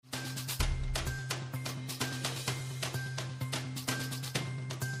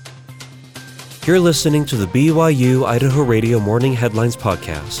You're listening to the BYU Idaho Radio Morning Headlines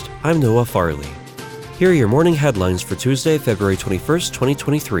Podcast. I'm Noah Farley. Here are your morning headlines for Tuesday, February 21st,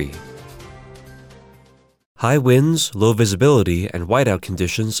 2023. High winds, low visibility, and whiteout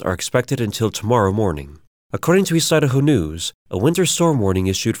conditions are expected until tomorrow morning. According to East Idaho News, a winter storm warning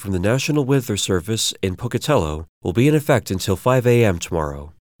issued from the National Weather Service in Pocatello will be in effect until 5 a.m.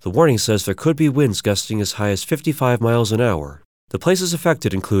 tomorrow. The warning says there could be winds gusting as high as 55 miles an hour. The places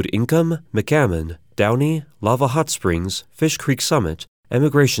affected include Inkom, McGammon, Downey, Lava Hot Springs, Fish Creek Summit,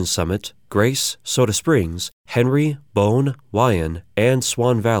 Emigration Summit, Grace, Soda Springs, Henry, Bone, Wyan, and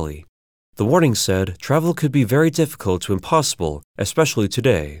Swan Valley. The warning said travel could be very difficult to impossible, especially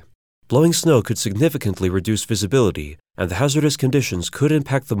today. Blowing snow could significantly reduce visibility, and the hazardous conditions could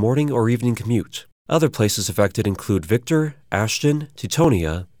impact the morning or evening commute. Other places affected include Victor, Ashton,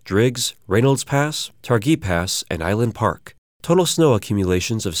 Teutonia, Driggs, Reynolds Pass, Targhee Pass, and Island Park. Total snow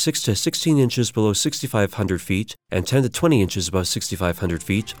accumulations of 6 to 16 inches below 6,500 feet and 10 to 20 inches above 6,500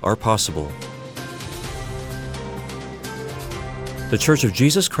 feet are possible. The Church of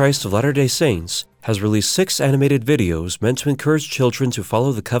Jesus Christ of Latter-day Saints has released 6 animated videos meant to encourage children to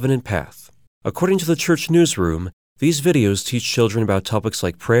follow the covenant path. According to the church newsroom, these videos teach children about topics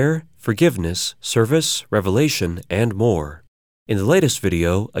like prayer, forgiveness, service, revelation, and more. In the latest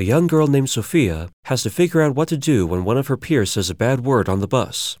video, a young girl named Sophia has to figure out what to do when one of her peers says a bad word on the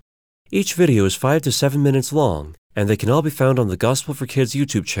bus. Each video is 5 to 7 minutes long, and they can all be found on the Gospel for Kids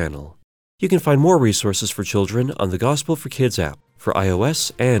YouTube channel. You can find more resources for children on the Gospel for Kids app for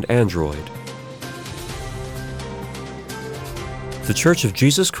iOS and Android. The Church of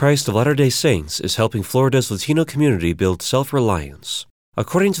Jesus Christ of Latter-day Saints is helping Florida's Latino community build self-reliance.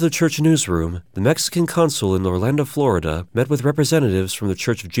 According to the church newsroom, the Mexican consul in Orlando, Florida, met with representatives from the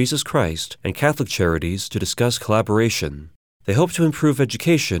Church of Jesus Christ and Catholic Charities to discuss collaboration. They hope to improve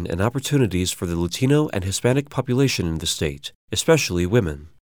education and opportunities for the Latino and Hispanic population in the state, especially women.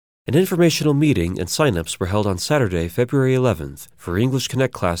 An informational meeting and sign-ups were held on Saturday, February 11th, for English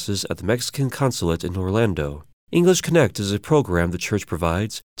Connect classes at the Mexican consulate in Orlando. English Connect is a program the church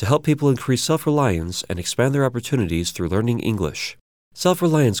provides to help people increase self-reliance and expand their opportunities through learning English.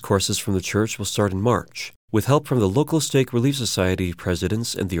 Self-reliance courses from the church will start in March, with help from the local Stake Relief Society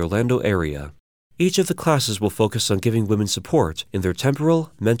presidents in the Orlando area. Each of the classes will focus on giving women support in their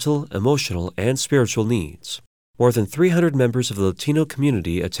temporal, mental, emotional, and spiritual needs. More than 300 members of the Latino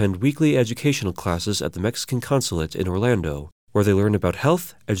community attend weekly educational classes at the Mexican consulate in Orlando, where they learn about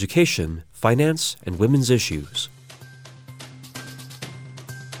health, education, finance, and women's issues.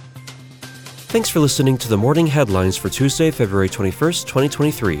 Thanks for listening to the morning headlines for Tuesday, February 21st,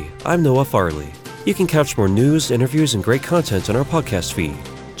 2023. I'm Noah Farley. You can catch more news, interviews, and great content on our podcast feed.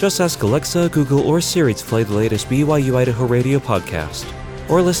 Just ask Alexa, Google, or Siri to play the latest BYU Idaho Radio podcast,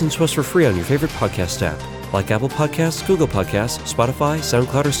 or listen to us for free on your favorite podcast app, like Apple Podcasts, Google Podcasts, Spotify,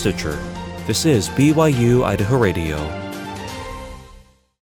 SoundCloud, or Stitcher. This is BYU Idaho Radio.